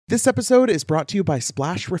This episode is brought to you by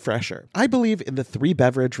Splash Refresher. I believe in the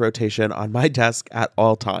 3-beverage rotation on my desk at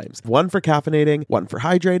all times. One for caffeinating, one for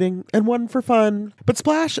hydrating, and one for fun. But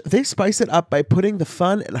Splash, they spice it up by putting the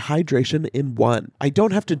fun and hydration in one. I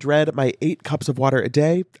don't have to dread my 8 cups of water a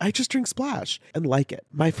day. I just drink Splash and like it.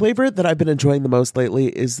 My flavor that I've been enjoying the most lately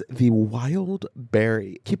is the Wild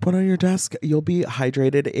Berry. Keep one on your desk. You'll be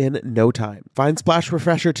hydrated in no time. Find Splash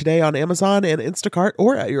Refresher today on Amazon and Instacart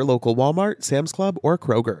or at your local Walmart, Sam's Club, or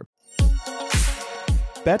Kroger.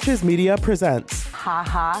 Betches Media presents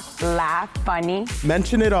Ha laugh, funny.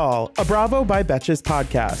 Mention It All, a Bravo by Betches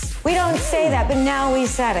podcast. We don't say that, but now we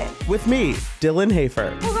said it. With me, Dylan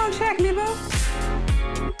Hafer. Who's gonna check me, boo?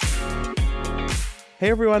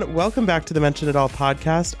 Hey everyone, welcome back to the Mention It All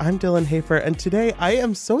podcast. I'm Dylan Hafer, and today I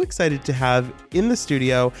am so excited to have in the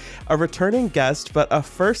studio a returning guest, but a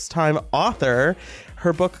first-time author.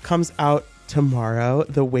 Her book comes out tomorrow,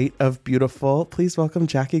 The Weight of Beautiful. Please welcome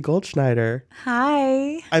Jackie Goldschneider.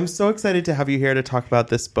 Hi. I'm so excited to have you here to talk about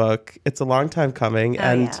this book. It's a long time coming.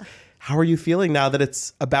 How are you feeling now that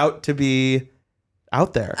it's about to be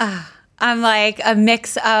out there? I'm like a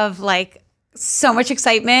mix of like so much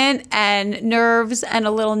excitement and nerves and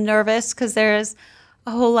a little nervous because there's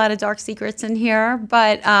a whole lot of dark secrets in here,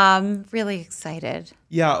 but really excited.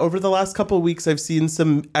 Yeah, over the last couple of weeks, I've seen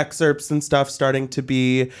some excerpts and stuff starting to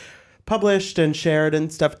be published and shared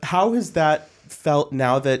and stuff. How has that felt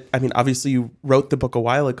now that, I mean, obviously you wrote the book a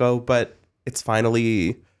while ago, but it's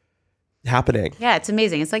finally happening? Yeah, it's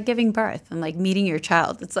amazing. It's like giving birth and like meeting your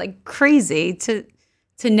child. It's like crazy to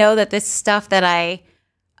know that this stuff that I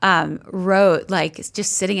wrote, like it's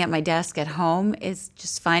just sitting at my desk at home, is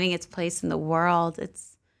just finding its place in the world.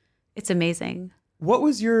 It's amazing. What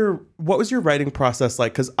was your writing process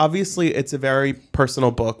like? Because obviously it's a very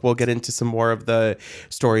personal book. We'll get into some more of the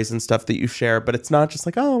stories and stuff that you share, but it's not just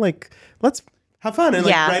like, oh, like, let's have fun and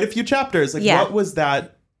like write a few chapters. Like, what was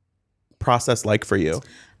that process like for you?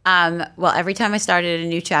 Well, every time I started a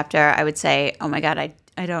new chapter, I would say, oh my God,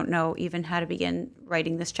 I don't know even how to begin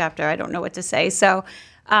writing this chapter. I don't know what to say. So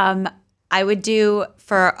I would do,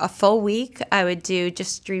 for a full week, I would do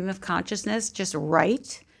just stream of consciousness, just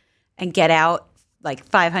write and get out like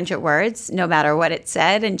 500 words, no matter what it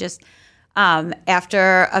said. And just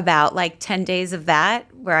after about like 10 days of that,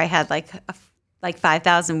 where I had like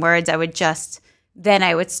 5,000 words, I would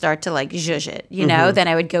start to like zhuzh it, you know? Mm-hmm. Then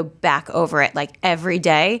I would go back over it like every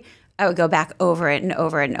day. I would go back over it and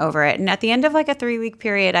over it and over it. And at the end of like a 3-week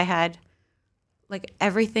period, I had like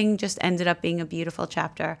everything just ended up being a beautiful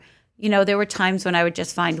chapter. You know, there were times when I would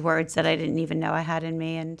just find words that I didn't even know I had in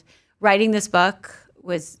me. And writing this book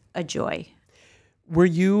was a joy.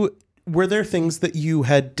 Were there things that you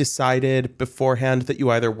had decided beforehand that you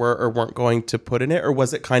either were or weren't going to put in it? Or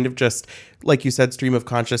was it kind of just, like you said, stream of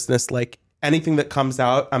consciousness, like anything that comes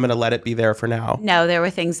out, I'm going to let it be there for now? No, there were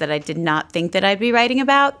things that I did not think that I'd be writing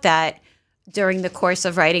about, that during the course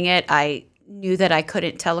of writing it, I knew that I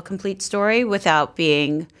couldn't tell a complete story without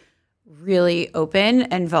being really open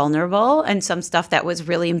and vulnerable, and some stuff that was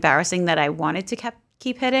really embarrassing that I wanted to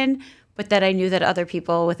keep hidden, but that I knew that other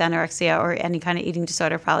people with anorexia or any kind of eating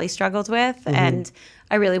disorder probably struggled with. Mm-hmm. And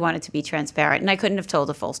I really wanted to be transparent. And I couldn't have told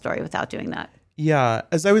a full story without doing that. Yeah.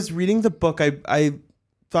 As I was reading the book, I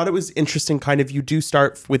thought it was interesting, kind of, you do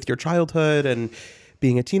start with your childhood and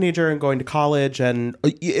being a teenager and going to college. And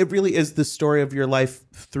it really is the story of your life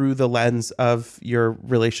through the lens of your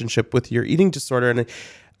relationship with your eating disorder. And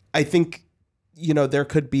I think, you know, there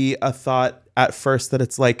could be a thought at first that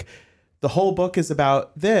it's like, the whole book is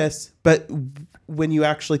about this, but when you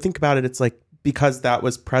actually think about it, it's like, because that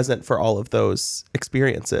was present for all of those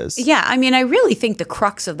experiences. Yeah, I mean, I really think the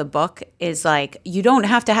crux of the book is like, you don't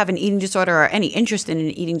have to have an eating disorder or any interest in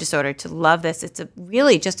an eating disorder to love this. It's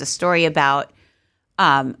really just a story about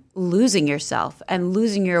losing yourself and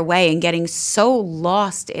losing your way and getting so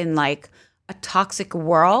lost in like a toxic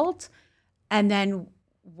world, and then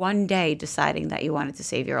one day deciding that you wanted to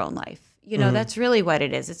save your own life. You know, That's really what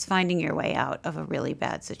it is. It's finding your way out of a really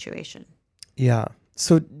bad situation. Yeah.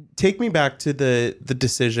 So take me back to the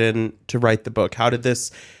decision to write the book. How did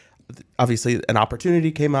this, obviously an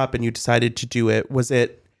opportunity came up and you decided to do it. Was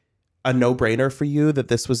it a no-brainer for you that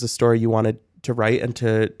this was a story you wanted to write and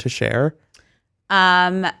to share?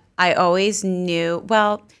 I always knew,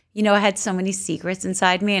 well, you know, I had so many secrets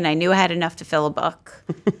inside me, and I knew I had enough to fill a book.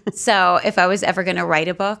 So if I was ever going to write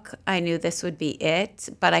a book, I knew this would be it,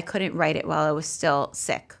 but I couldn't write it while I was still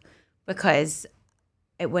sick because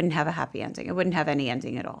it wouldn't have a happy ending. It wouldn't have any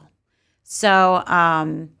ending at all. So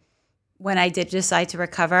when I did decide to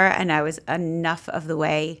recover and I was enough of the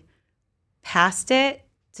way past it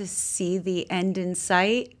to see the end in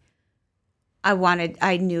sight,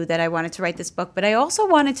 I knew that I wanted to write this book, but I also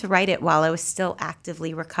wanted to write it while I was still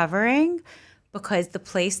actively recovering, because the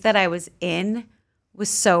place that I was in was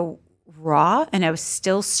so raw, and I was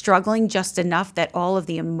still struggling just enough that all of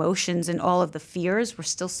the emotions and all of the fears were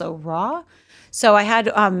still so raw. So I had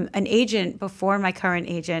an agent before my current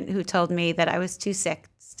agent who told me that I was too sick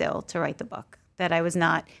still to write the book, that I was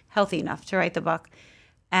not healthy enough to write the book.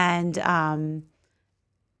 And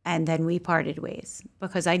then we parted ways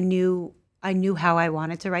because I knew how I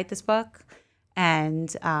wanted to write this book,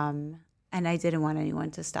 and I didn't want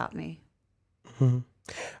anyone to stop me. Mm-hmm.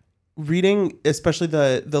 Reading, especially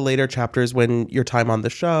the later chapters when your time on the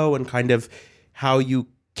show and kind of how you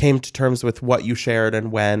came to terms with what you shared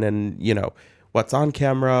and when, and, you know, what's on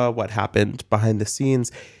camera, what happened behind the scenes,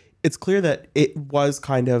 it's clear that it was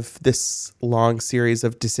kind of this long series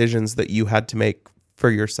of decisions that you had to make for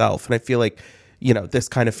yourself. And I feel like, you know, this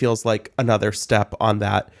kind of feels like another step on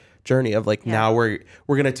that journey of like, now we're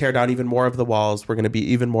going to tear down even more of the walls. We're going to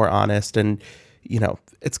be even more honest. And, you know,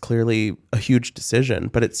 it's clearly a huge decision,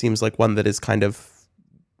 but it seems like one that is kind of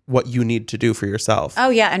what you need to do for yourself. Oh,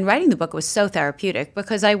 yeah. And writing the book was so therapeutic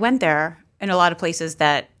because I went there in a lot of places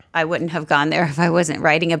that I wouldn't have gone there if I wasn't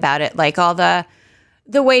writing about it. Like all the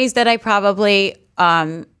ways that I probably,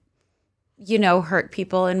 hurt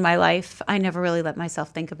people in my life. I never really let myself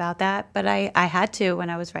think about that, but I had to when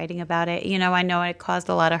I was writing about it. You know, I know it caused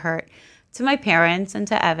a lot of hurt to my parents and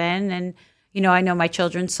to Evan. And, you know, I know my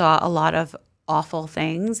children saw a lot of awful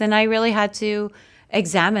things, and I really had to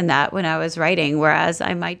examine that when I was writing, whereas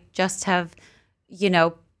I might just have, you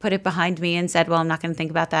know, put it behind me and said, well, I'm not going to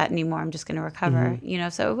think about that anymore. I'm just going to recover, you know,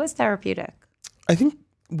 so it was therapeutic. I think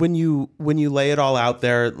when you lay it all out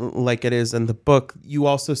there like it is in the book, you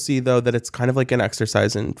also see, though, that it's kind of like an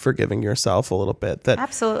exercise in forgiving yourself a little bit. That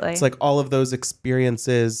absolutely, it's like all of those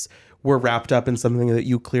experiences were wrapped up in something that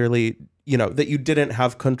you clearly, you know, that you didn't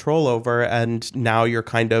have control over, and now you're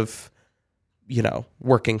kind of, you know,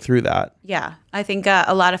 working through that. Yeah, I think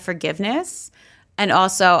a lot of forgiveness, and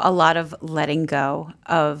also a lot of letting go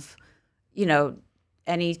of, you know,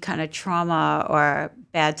 any kind of trauma or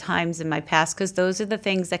bad times in my past, because those are the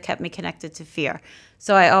things that kept me connected to fear.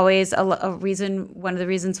 So I always, one of the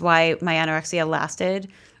reasons why my anorexia lasted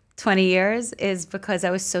 20 years is because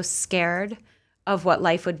I was so scared of what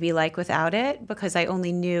life would be like without it, because I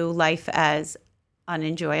only knew life as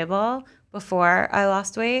unenjoyable before I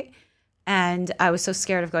lost weight. And I was so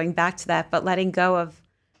scared of going back to that, but letting go of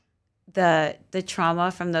the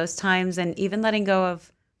trauma from those times, and even letting go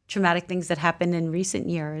of traumatic things that happened in recent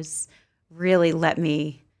years, really let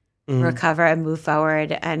me recover and move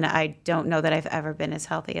forward. And I don't know that I've ever been as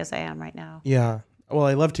healthy as I am right now. Yeah. Well,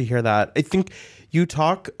 I love to hear that. I think you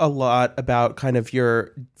talk a lot about kind of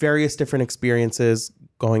your various different experiences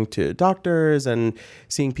going to doctors and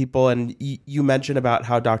seeing people. And you mentioned about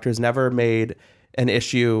how doctors never made an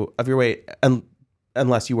issue of your weight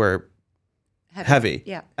unless you were heavy.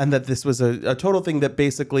 Yeah. And that this was a total thing that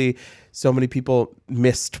basically so many people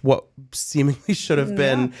missed what seemingly should have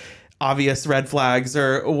been obvious red flags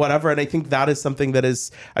or whatever. And I think that is something that is,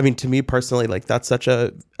 I mean, to me personally, like that's such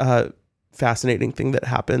a fascinating thing that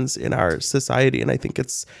happens in our society. And I think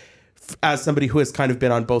it's, as somebody who has kind of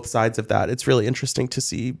been on both sides of that, it's really interesting to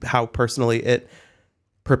see how personally it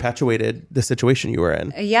perpetuated the situation you were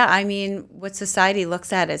in. Yeah, I mean, what society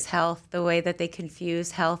looks at as health, the way that they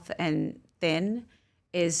confuse health and thin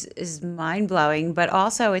is mind-blowing, but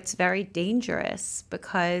also it's very dangerous,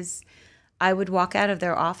 because I would walk out of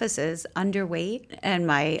their offices underweight, and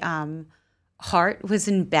my heart was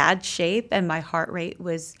in bad shape, and my heart rate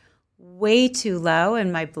was way too low,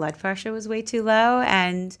 and my blood pressure was way too low,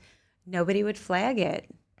 and nobody would flag it,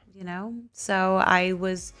 you know? So I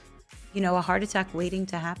was, you know, a heart attack waiting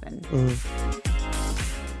to happen.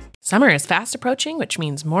 Summer is fast approaching, which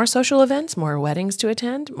means more social events, more weddings to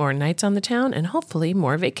attend, more nights on the town, and hopefully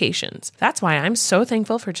more vacations. That's why I'm so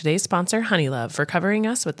thankful for today's sponsor, Honeylove, for covering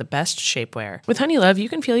us with the best shapewear. With Honeylove, you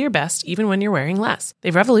can feel your best even when you're wearing less.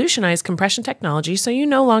 They've revolutionized compression technology, so you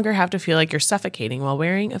no longer have to feel like you're suffocating while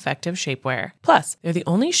wearing effective shapewear. Plus, they're the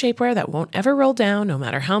only shapewear that won't ever roll down no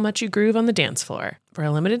matter how much you groove on the dance floor. For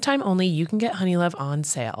a limited time only, you can get Honeylove on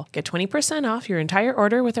sale. Get 20% off your entire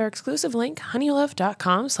order with our exclusive link,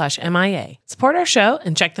 honeylove.com/MIA. Support our show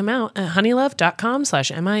and check them out at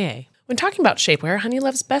honeylove.com/MIA. When talking about shapewear,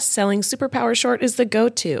 Honeylove's best-selling Superpower Short is the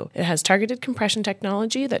go-to. It has targeted compression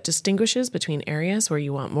technology that distinguishes between areas where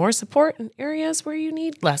you want more support and areas where you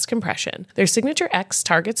need less compression. Their Signature X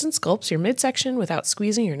targets and sculpts your midsection without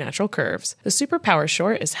squeezing your natural curves. The Superpower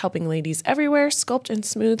Short is helping ladies everywhere sculpt and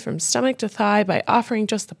smooth from stomach to thigh by offering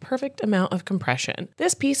just the perfect amount of compression.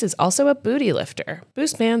 This piece is also a booty lifter.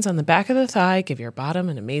 Boost bands on the back of the thigh give your bottom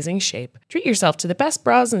an amazing shape. Treat yourself to the best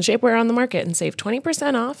bras and shapewear on the market and save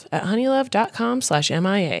 20% off at honeylove.com/MIA.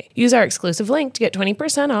 Use our exclusive link to get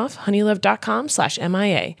 20% off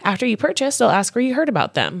honeylove.com/MIA. After you purchase, they'll ask where you heard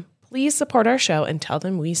about them. Please support our show and tell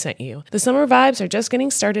them we sent you. The summer vibes are just getting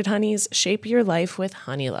started, honeys. Shape your life with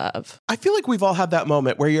Honeylove. I feel like we've all had that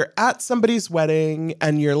moment where you're at somebody's wedding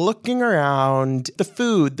and you're looking around the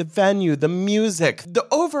food, the venue, the music, the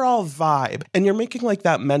overall vibe, and you're making like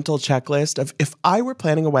that mental checklist of if I were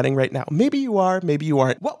planning a wedding right now, maybe you are, maybe you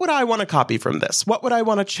aren't. What would I want to copy from this? What would I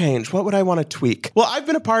want to change? What would I want to tweak? Well, I've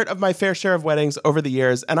been a part of my fair share of weddings over the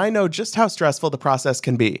years, and I know just how stressful the process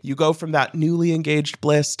can be. You go from that newly engaged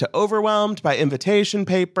bliss to overwhelmed by invitation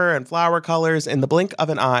paper and flower colors in the blink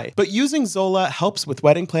of an eye. But using Zola helps with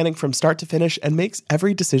wedding planning from start to finish and makes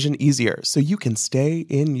every decision easier so you can stay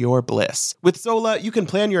in your bliss. With Zola, you can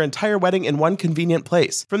plan your entire wedding in one convenient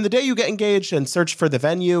place. From the day you get engaged and search for the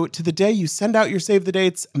venue to the day you send out your save the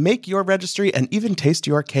dates, make your registry, and even taste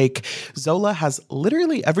your cake, Zola has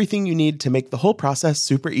literally everything you need to make the whole process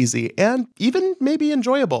super easy and even maybe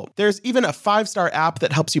enjoyable. There's even a 5-star app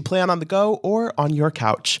that helps you plan on the go or on your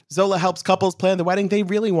couch. Zola helps couples plan the wedding they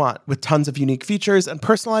really want. With tons of unique features and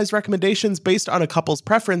personalized recommendations based on a couple's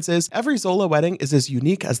preferences, every Zola wedding is as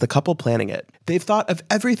unique as the couple planning it. They've thought of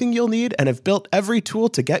everything you'll need and have built every tool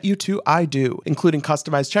to get you to I do, including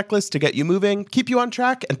customized checklists to get you moving, keep you on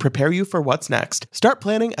track, and prepare you for what's next. Start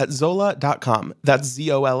planning at Zola.com. That's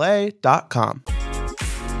ZOLA.com.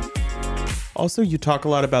 Also, you talk a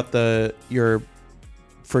lot about your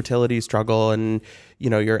fertility struggle and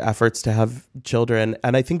your efforts to have children,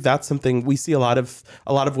 and I think that's something we see a lot of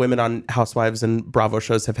women on Housewives and Bravo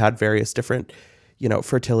shows have had various different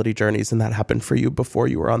fertility journeys, and that happened for you before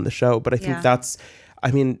you were on the show. But I think it's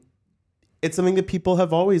something that people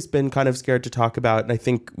have always been kind of scared to talk about, and I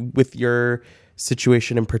think with your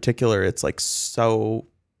situation in particular, it's like so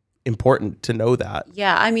important to know that.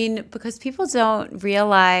 Yeah, I mean, because people don't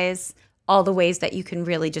realize all the ways that you can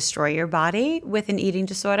really destroy your body with an eating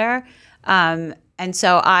disorder. And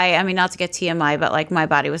so I mean, not to get TMI, but like my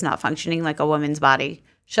body was not functioning like a woman's body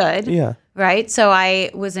should. Yeah. Right. So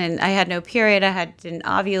I had no period. Didn't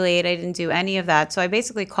ovulate. I didn't do any of that. So I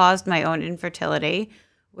basically caused my own infertility,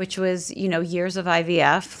 which was, years of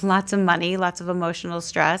IVF, lots of money, lots of emotional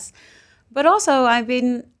stress. But also I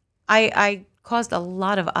caused a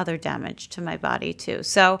lot of other damage to my body too.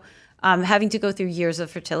 So having to go through years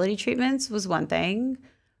of fertility treatments was one thing,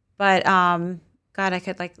 but God, I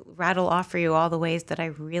could like rattle off for you all the ways that I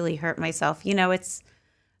really hurt myself. It's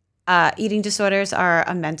eating disorders are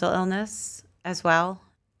a mental illness as well.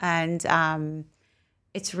 And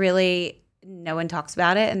it's really, no one talks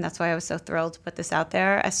about it. And that's why I was so thrilled to put this out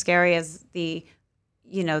there. As scary as the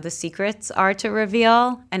secrets are to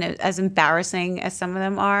reveal and as embarrassing as some of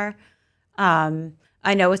them are,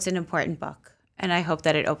 I know it's an important book. And I hope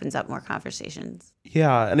that it opens up more conversations.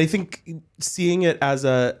 Yeah. And I think seeing it as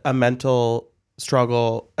a mental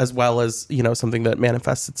struggle as well as something that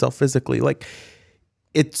manifests itself physically, like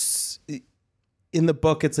it's in the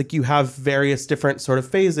book, it's like you have various different sort of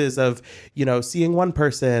phases of seeing one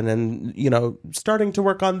person and starting to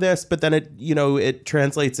work on this, but then it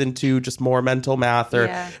translates into just more mental math or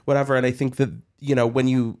whatever. And I think that when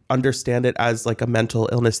you understand it as like a mental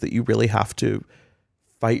illness that you really have to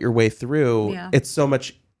fight your way through,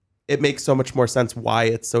 it makes so much more sense why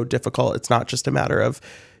it's so difficult. It's not just a matter of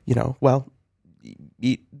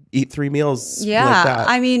eat 3 meals. Yeah. Like that.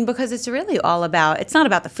 I mean, because it's really it's not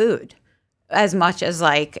about the food as much as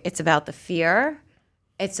like it's about the fear.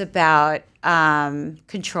 It's about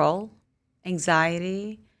control,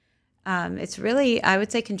 anxiety. It's really, I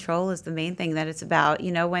would say control is the main thing that it's about.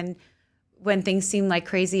 When things seem like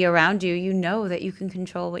crazy around you, that you can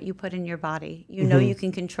control what you put in your body. You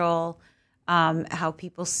can control how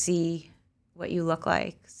people see what you look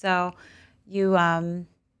like. So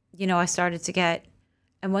I started to get,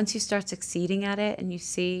 and once you start succeeding at it and you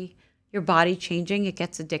see your body changing, it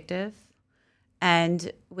gets addictive.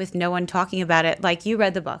 And with no one talking about it, like you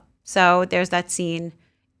read the book. So there's that scene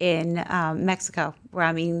in Mexico where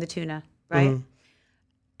I'm eating the tuna, right? Mm-hmm.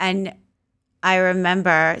 And I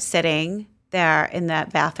remember sitting there in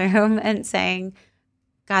that bathroom and saying,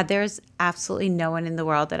 God, there's absolutely no one in the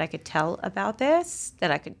world that I could tell about this,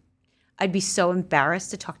 that I'd be so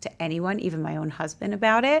embarrassed to talk to anyone, even my own husband,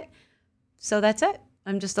 about it. So that's it.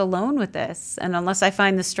 I'm just alone with this. And unless I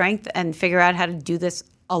find the strength and figure out how to do this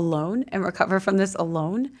alone and recover from this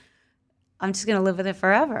alone, I'm just going to live with it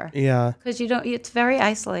forever. Yeah. Because it's very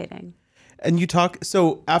isolating. And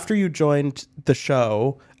so after you joined the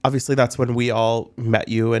show, obviously that's when we all met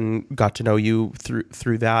you and got to know you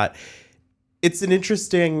through that. It's an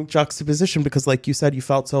interesting juxtaposition because, like you said, you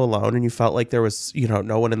felt so alone and you felt like there was,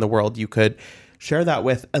 no one in the world you could share that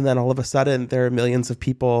with. And then all of a sudden there are millions of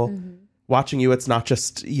people watching you. It's not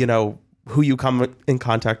just, who you come in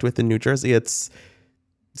contact with in New Jersey. It's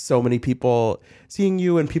so many people seeing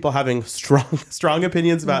you and people having strong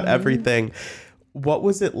opinions about everything. What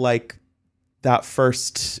was it like that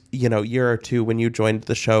first, year or two when you joined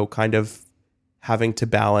the show, kind of having to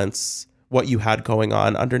balance what you had going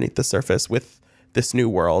on underneath the surface with this new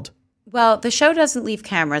world? Well, the show doesn't leave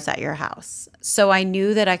cameras at your house. So I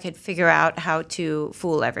knew that I could figure out how to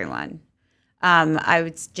fool everyone. I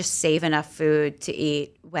would just save enough food to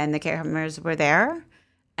eat when the cameras were there,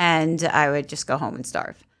 and I would just go home and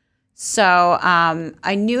starve. So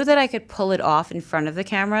I knew that I could pull it off in front of the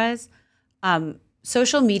cameras.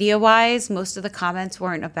 Social media-wise, most of the comments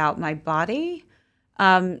weren't about my body.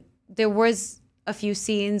 There was a few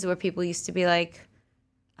scenes where people used to be like,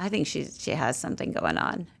 I think she has something going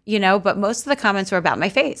on, but most of the comments were about my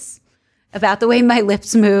face, about the way my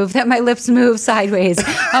lips move, that my lips move sideways.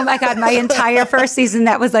 Oh my God, my entire first season,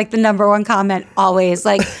 that was like the number one comment always,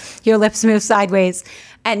 like, your lips move sideways.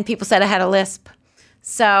 And people said I had a lisp.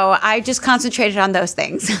 So I just concentrated on those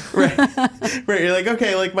things. Right. You're like,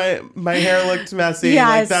 okay, like my hair looked messy.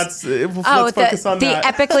 Yes. Like let's focus on that. The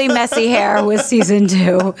epically messy hair was season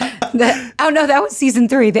 2. That was season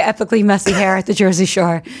 3. The epically messy hair at the Jersey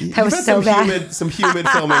Shore. That was so bad. Some humid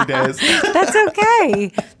filming days. That's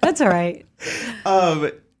okay. That's all right.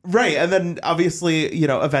 Right. And then obviously,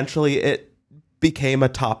 eventually it became a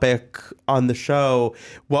topic on the show.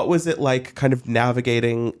 What was it like kind of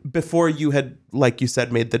navigating before you had, like you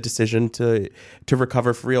said, made the decision to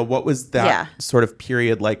recover for real? What was that sort of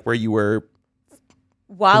period like where you were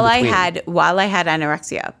while I had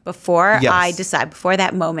anorexia, before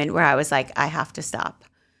that moment where I was like, I have to stop,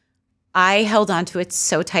 I held on to it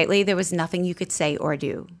so tightly. There was nothing you could say or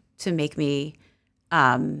do to make me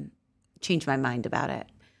change my mind about it.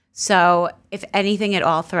 So if anything at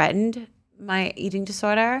all threatened my eating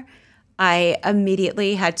disorder, I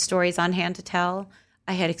immediately had stories on hand to tell.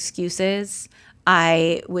 I had excuses.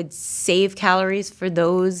 I would save calories for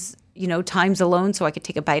those, times alone, so I could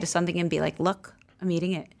take a bite of something and be like, look, I'm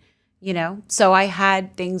eating it, So I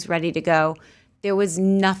had things ready to go. There was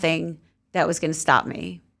nothing that was going to stop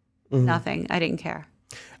me. Nothing. I didn't care.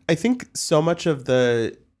 I think so much of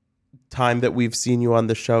the time that we've seen you on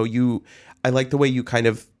the show, I like the way you kind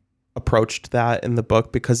of approached that in the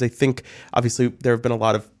book, because I think obviously there have been a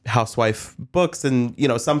lot of housewife books and,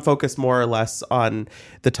 some focus more or less on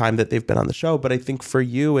the time that they've been on the show. But I think for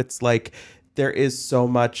you, it's like there is so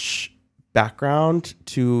much background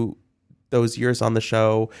to those years on the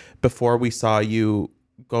show before we saw you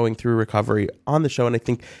going through recovery on the show. And I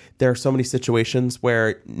think there are so many situations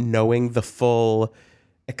where knowing the full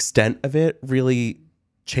extent of it really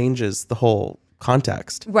changes the whole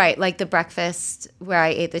context. Right, like the breakfast where I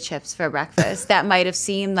ate the chips for breakfast. That might have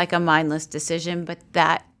seemed like a mindless decision, but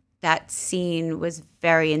that scene was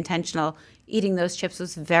very intentional. Eating those chips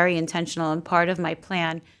was very intentional and part of my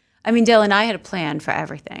plan. I mean, Dylan, I had a plan for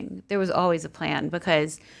everything. There was always a plan,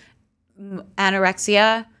 because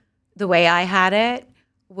anorexia, the way I had it,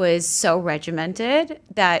 was so regimented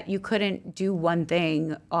that you couldn't do one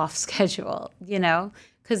thing off schedule,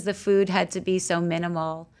 because the food had to be so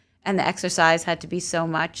minimal. And the exercise had to be so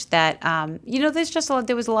much that,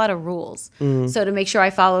 there was a lot of rules. So to make sure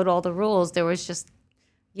I followed all the rules, there was just,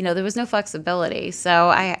 there was no flexibility. So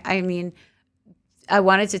I mean, I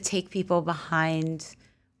wanted to take people behind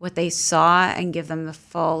what they saw and give them the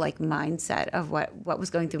full mindset of what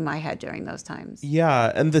was going through my head during those times.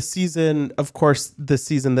 Yeah. And the season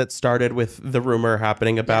that started with the rumor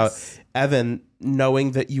happening about Evan,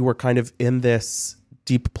 knowing that you were kind of in this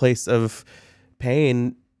deep place of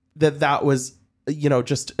pain, that was,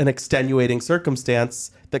 just an extenuating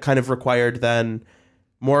circumstance that kind of required then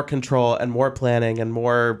more control and more planning and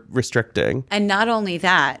more restricting. And not only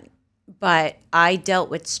that, but I dealt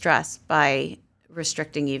with stress by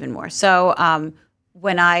restricting even more. So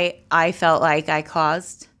when I felt like I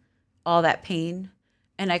caused all that pain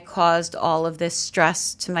and I caused all of this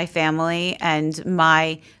stress to my family, and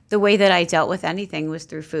the way that I dealt with anything was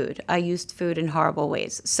through food. I used food in horrible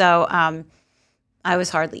ways. So I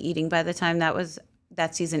was hardly eating by the time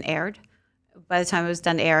that season aired. by the time it was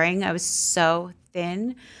done airing. I was so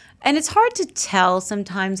thin. And it's hard to tell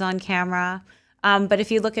sometimes on camera. But if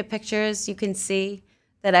you look at pictures, you can see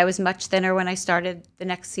that I was much thinner when I started the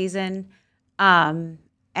next season. I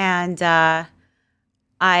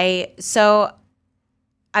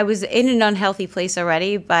was in an unhealthy place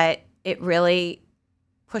already, but it really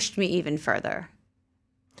pushed me even further.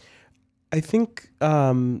 I think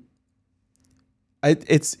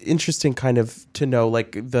it's interesting kind of to know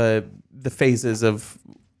like the phases of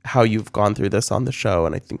how you've gone through this on the show.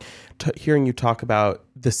 And I think hearing you talk about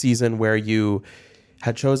the season where you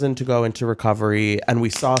had chosen to go into recovery, and we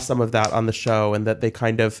saw some of that on the show, and that they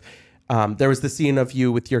kind of, there was the scene of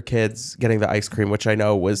you with your kids getting the ice cream, which I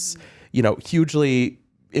know was, hugely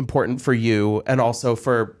important for you and also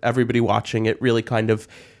for everybody watching. It really kind of,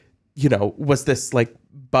 was this like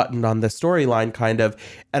button on the storyline kind of.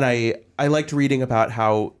 And I liked reading about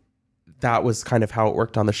how that was kind of how it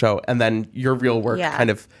worked on the show. And then your real work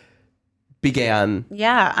kind of began.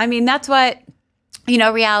 Yeah. I mean, that's what,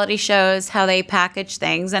 reality shows, how they package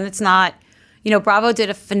things. And it's not, Bravo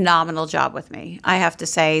did a phenomenal job with me. I have to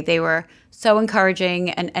say, they were so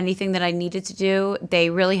encouraging, and anything that I needed to do,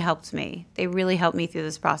 they really helped me. They really helped me through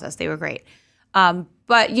this process. They were great. But,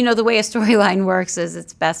 the way a storyline works is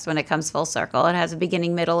it's best when it comes full circle. It has a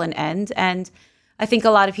beginning, middle, and end. And I think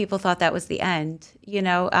a lot of people thought that was the end.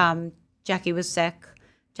 Jackie was sick,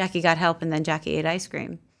 Jackie got help, and then Jackie ate ice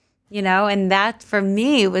cream. And that for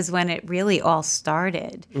me was when it really all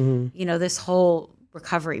started, this whole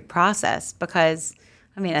recovery process. Because,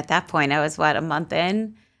 at that point I was, a month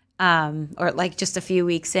in, or like just a few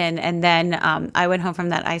weeks in. And then I went home from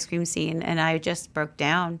that ice cream scene and I just broke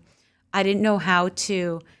down. I didn't know how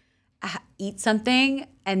to eat something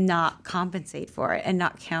and not compensate for it and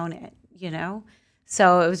not count it,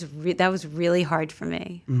 So it was that was really hard for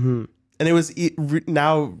me. Mm-hmm. And it was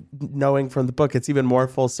now knowing from the book, it's even more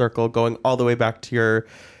full circle, going all the way back to your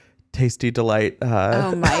Tasty Delight.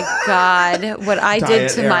 Oh my God. What I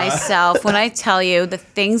did to myself. When I tell you the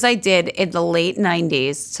things I did in the late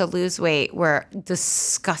 90s to lose weight were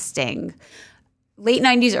disgusting. Late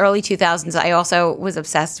 90s, early 2000s, I also was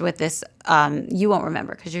obsessed with this. You won't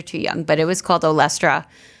remember because you're too young, but it was called Olestra.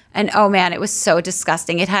 And oh man, it was so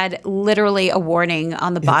disgusting. It had literally a warning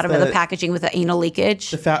on the bottom of the packaging with the anal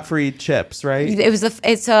leakage. The fat-free chips, right?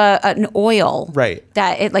 It's an oil, right?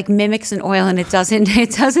 That it like mimics an oil, and it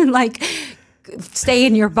doesn't like stay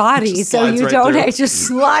in your body, so you don't. It just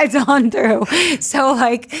slides on through. So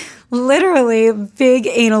like literally big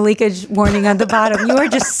anal leakage warning on the bottom. You are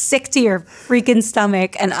just sick to your freaking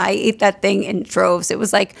stomach. And I ate that thing in droves. It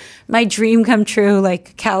was like my dream come true,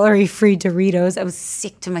 like calorie-free Doritos. I was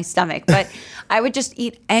sick to my stomach, but I would just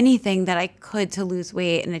eat anything that I could to lose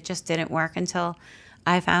weight. And it just didn't work until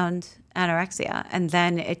I found anorexia. And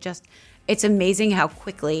then it's amazing how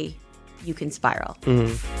quickly you can spiral.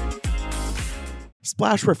 Mm-hmm.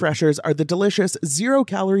 Splash Refreshers are the delicious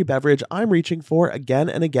zero-calorie beverage I'm reaching for again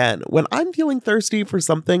and again when I'm feeling thirsty for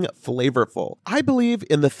something flavorful. I believe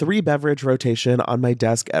in the 3-beverage rotation on my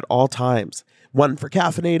desk at all times. One for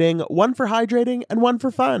caffeinating, one for hydrating, and one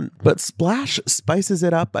for fun. But Splash spices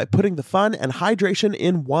it up by putting the fun and hydration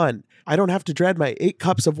in one. I don't have to dread my 8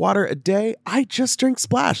 cups of water a day. I just drink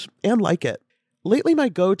Splash and like it. Lately, my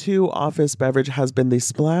go-to office beverage has been the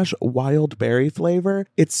Splash Wild Berry flavor.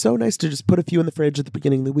 It's so nice to just put a few in the fridge at the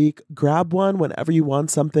beginning of the week, grab one whenever you want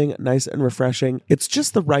something nice and refreshing. It's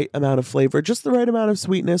just the right amount of flavor, just the right amount of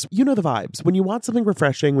sweetness. You know the vibes. When you want something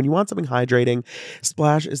refreshing, when you want something hydrating,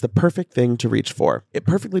 Splash is the perfect thing to reach for. It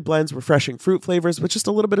perfectly blends refreshing fruit flavors with just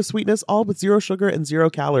a little bit of sweetness, all with 0 sugar and 0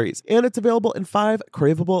 calories. And it's available in 5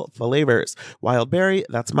 craveable flavors. Wild Berry,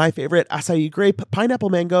 that's my favorite, acai grape, pineapple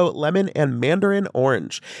mango, lemon, and mandarin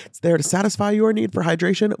orange. It's there to satisfy your need for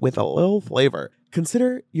hydration with a little flavor.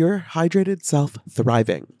 Consider your hydrated self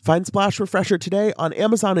thriving. Find Splash Refresher today on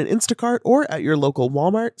Amazon and Instacart or at your local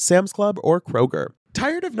Walmart, Sam's Club, or Kroger.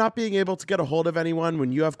 Tired of not being able to get a hold of anyone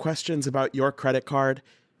when you have questions about your credit card?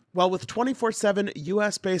 Well, with 24/7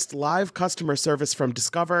 US-based live customer service from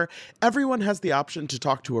Discover, everyone has the option to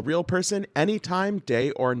talk to a real person anytime,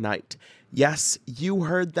 day or night. Yes, you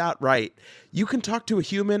heard that right. You can talk to a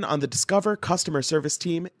human on the Discover customer service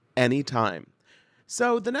team anytime.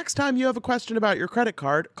 So the next time you have a question about your credit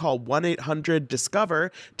card, call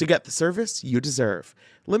 1-800-DISCOVER to get the service you deserve.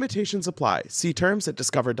 Limitations apply. See terms at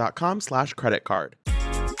discover.com/creditcard.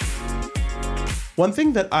 One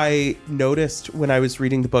thing that I noticed when I was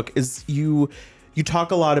reading the book is you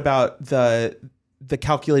talk a lot about the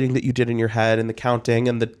calculating that you did in your head and the counting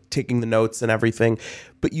and the taking the notes and everything,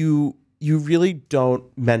 but you you really don't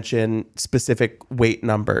mention specific weight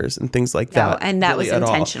numbers and things like that. And that really was at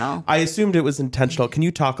all. intentional. I assumed it was intentional. Can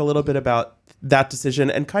you talk a little bit about that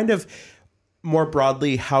decision and kind of more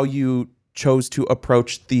broadly how you chose to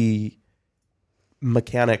approach the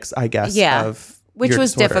mechanics, I guess, of which your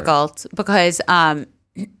was disorder? difficult because I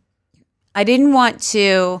didn't want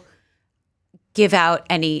to give out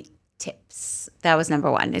any tips. That was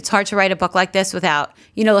number one. It's hard to write a book like this without,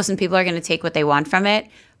 listen, people are going to take what they want from it.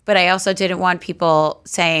 But I also didn't want people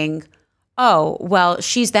saying, oh, well,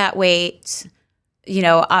 she's that weight.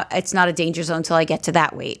 It's not a danger zone until I get to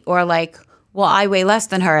that weight. Or like, well, I weigh less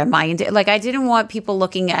than her. I didn't want people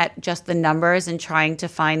looking at just the numbers and trying to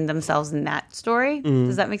find themselves in that story.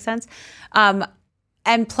 Does that make sense?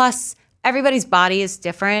 And plus, everybody's body is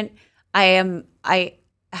different. I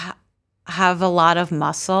have a lot of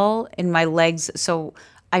muscle in my legs, so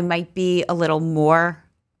I might be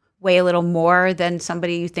weigh a little more than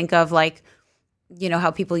somebody you think of, like,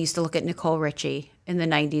 how people used to look at Nicole Richie in the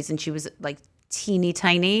 90s, and she was like teeny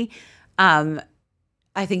tiny.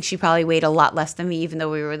 I think she probably weighed a lot less than me, even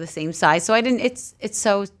though we were the same size. So it's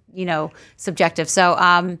so, subjective. So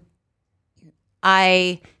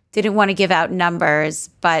I didn't want to give out numbers,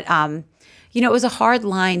 but, it was a hard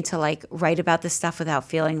line to like write about this stuff without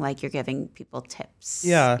feeling like you're giving people tips.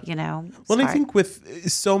 Yeah. Well, I think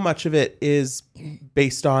with so much of it is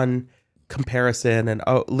based on comparison. And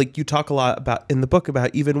like you talk a lot about in the book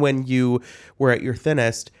about even when you were at your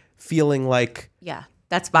thinnest, feeling like,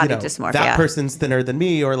 that's body dysmorphia. That person's thinner than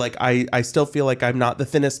me, or like I still feel like I'm not the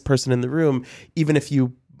thinnest person in the room, even if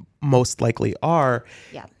you most likely are.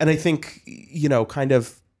 Yeah. And I think, kind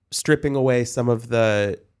of stripping away some of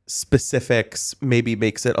the specifics maybe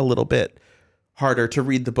makes it a little bit harder to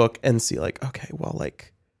read the book and see like, okay, well,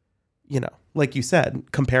 like, like you said,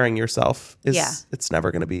 comparing yourself is it's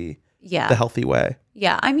never going to be the healthy way.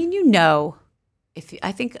 Yeah. I mean,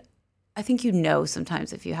 I think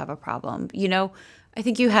sometimes if you have a problem, I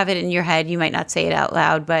think you have it in your head. You might not say it out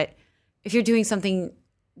loud, but if you're doing something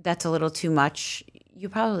that's a little too much, you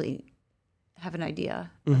probably have an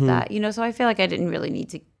idea of that, So I feel like I didn't really need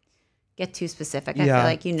to get too specific. I feel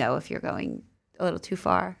like if you're going a little too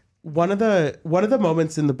far. One of the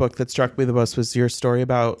moments in the book that struck me the most was your story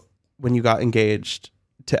about when you got engaged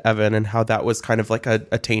to Evan and how that was kind of like a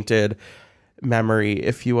tainted memory,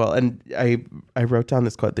 if you will. And I wrote down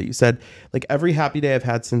this quote that you said, like, every happy day I've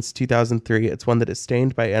had since 2003, it's one that is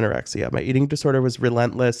stained by anorexia. My eating disorder was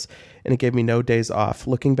relentless and it gave me no days off.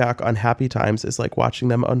 Looking back on happy times is like watching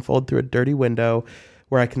them unfold through a dirty window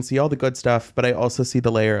where I can see all the good stuff, but I also see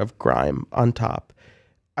the layer of grime on top.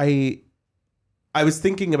 I was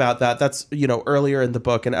thinking about that. That's, earlier in the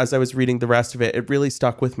book. And as I was reading the rest of it, it really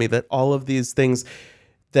stuck with me that all of these things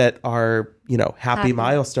that are, happy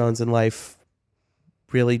milestones in life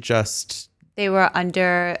really just... They were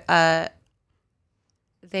under,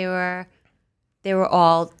 they were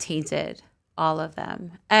all tainted, all of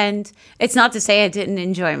them. And it's not to say I didn't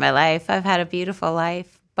enjoy my life. I've had a beautiful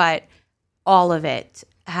life, but all of it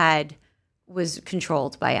was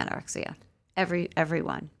controlled by anorexia. Every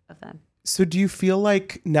one of them. So do you feel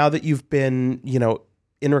like now that you've been,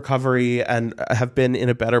 in recovery and have been in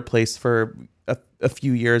a better place for a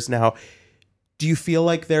few years now, do you feel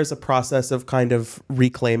like there's a process of kind of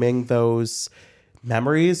reclaiming those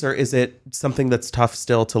memories, or is it something that's tough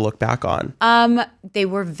still to look back on? They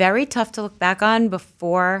were very tough to look back on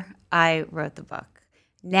before I wrote the book.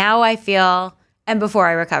 Now I feel, and before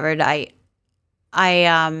I recovered,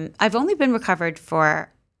 I've only been recovered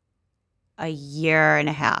for a year and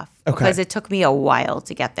a half because it took me a while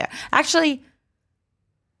to get there. Actually,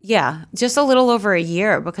 just a little over a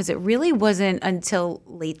year, because it really wasn't until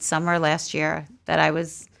late summer last year that I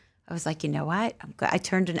was like, you know what? I'm good. I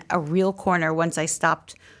turned a real corner once I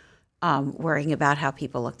stopped worrying about how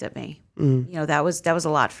people looked at me. That was a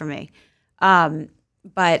lot for me.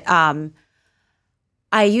 But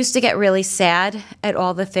I used to get really sad at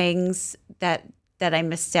all the things that I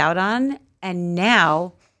missed out on, and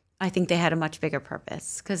now I think they had a much bigger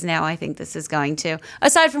purpose, because now I think this is going to,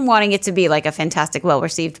 aside from wanting it to be like a fantastic,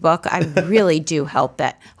 well-received book, I really do hope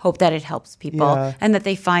that it helps people and that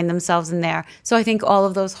they find themselves in there. So I think all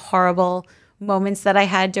of those horrible moments that I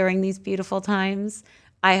had during these beautiful times,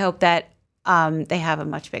 I hope that they have a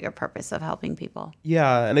much bigger purpose of helping people.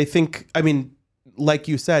 Yeah, and I think, like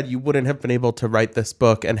you said, you wouldn't have been able to write this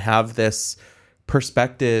book and have this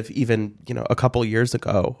perspective even, a couple years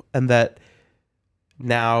ago, and that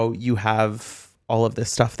now you have all of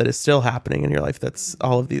this stuff that is still happening in your life. That's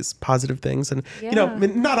all of these positive things. And, not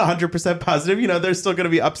 100% positive, there's still going to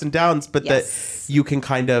be ups and downs, but that you can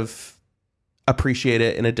kind of appreciate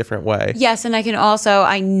it in a different way. Yes, and I can also,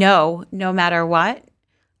 I know no matter what,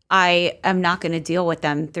 I am not going to deal with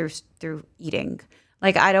them through eating.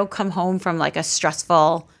 Like, I don't come home from like a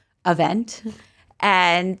stressful event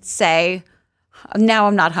and say, now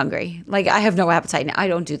I'm not hungry. Like, I have no appetite now. I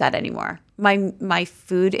don't do that anymore. My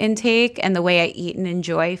food intake and the way I eat and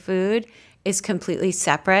enjoy food is completely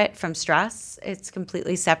separate from stress. It's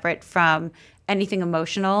completely separate from anything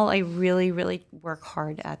emotional. I really, really work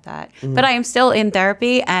hard at that. But I am still in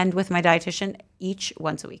therapy and with my dietitian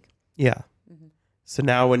once a week. Yeah. So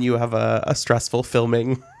now when you have a stressful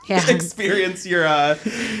filming experience, you're...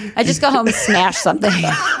 I just go home and smash something.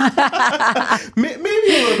 Maybe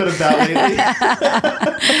a little bit of that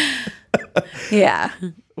lately. Yeah.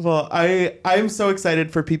 Well, I'm so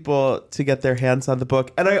excited for people to get their hands on the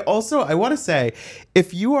book. And I want to say,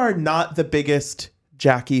 if you are not the biggest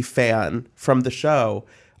Jackie fan from the show,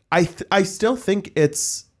 I still think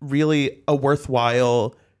it's really a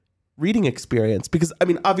worthwhile reading experience, because I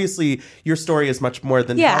mean, obviously your story is much more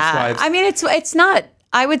than Housewives. I mean, it's not,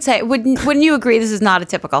 I would say, wouldn't you agree this is not a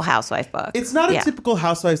typical housewife book? It's not a typical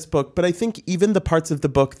Housewives book, but I think even the parts of the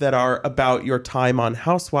book that are about your time on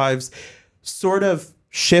Housewives sort of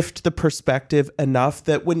shift the perspective enough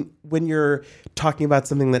that when you're talking about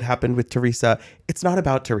something that happened with Teresa, it's not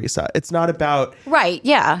about Teresa. It's not about... Right,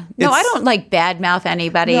 yeah. No, I don't like badmouth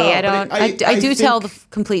anybody. No, I don't. I do tell the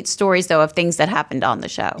complete stories, though, of things that happened on the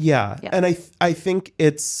show. Yeah. And I think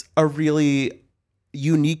it's a really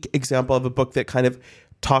unique example of a book that kind of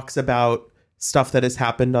talks about stuff that has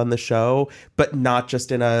happened on the show, but not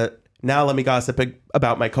just in a, now let me gossip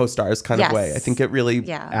about my co-stars kind of way. I think it really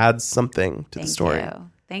adds something to the story.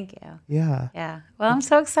 Thank you. Yeah. Yeah. Well, I'm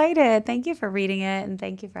so excited. Thank you for reading it, and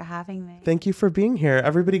thank you for having me. Thank you for being here.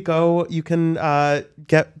 Everybody go. You can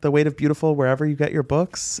get The Weight of Beautiful wherever you get your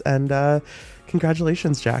books. And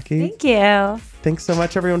congratulations, Jackie. Thank you. Thanks so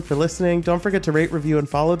much, everyone, for listening. Don't forget to rate, review, and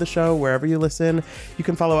follow the show wherever you listen. You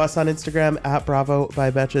can follow us on Instagram at Bravo by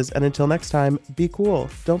Betches. And until next time, be cool.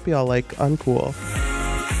 Don't be all like uncool.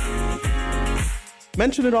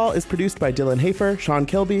 Mention It All is produced by Dylan Hafer, Sean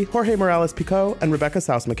Kilby, Jorge Morales-Pico, and Rebecca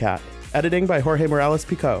Sausmacat. Editing by Jorge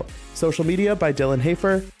Morales-Pico. Social media by Dylan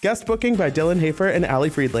Hafer. Guest booking by Dylan Hafer and Ali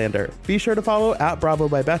Friedlander. Be sure to follow at Bravo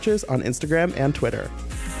by Betches on Instagram and Twitter.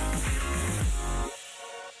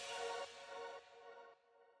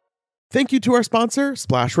 Thank you to our sponsor,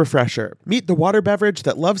 Splash Refresher. Meet the water beverage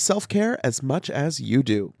that loves self-care as much as you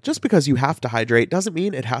do. Just because you have to hydrate doesn't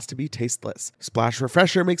mean it has to be tasteless. Splash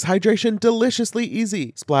Refresher makes hydration deliciously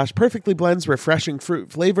easy. Splash perfectly blends refreshing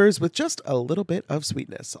fruit flavors with just a little bit of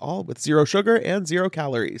sweetness, all with 0 sugar and 0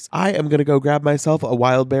 calories. I am going to go grab myself a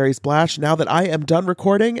wild berry splash now that I am done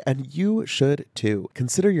recording, and you should too.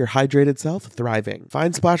 Consider your hydrated self thriving.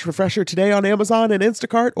 Find Splash Refresher today on Amazon and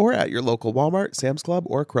Instacart or at your local Walmart, Sam's Club,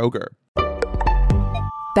 or Kroger.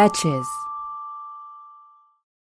 Betches.